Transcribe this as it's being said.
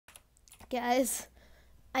Guys,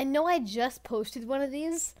 I know I just posted one of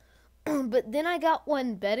these, but then I got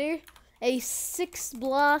one better. A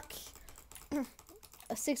 6-block,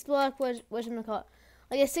 whatchamacallit?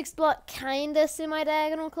 Like a 6-block kinda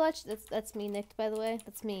semi-diagonal clutch. That's me nicked, by the way.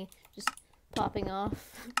 That's me just popping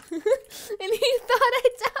off. And he thought I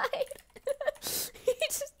died. He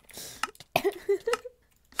just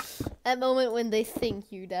that moment when they think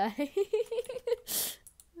you die.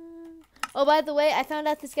 Oh, by the way, I found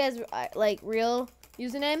out this guy's like real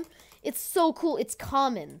username. It's so cool. It's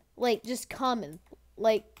common, like just common,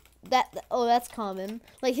 like that. Oh, that's common.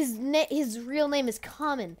 Like his real name is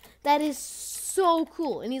Common. That is so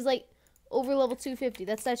cool. And he's like over level 250.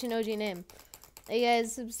 That's such an OG name. Hey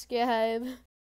guys, subscribe.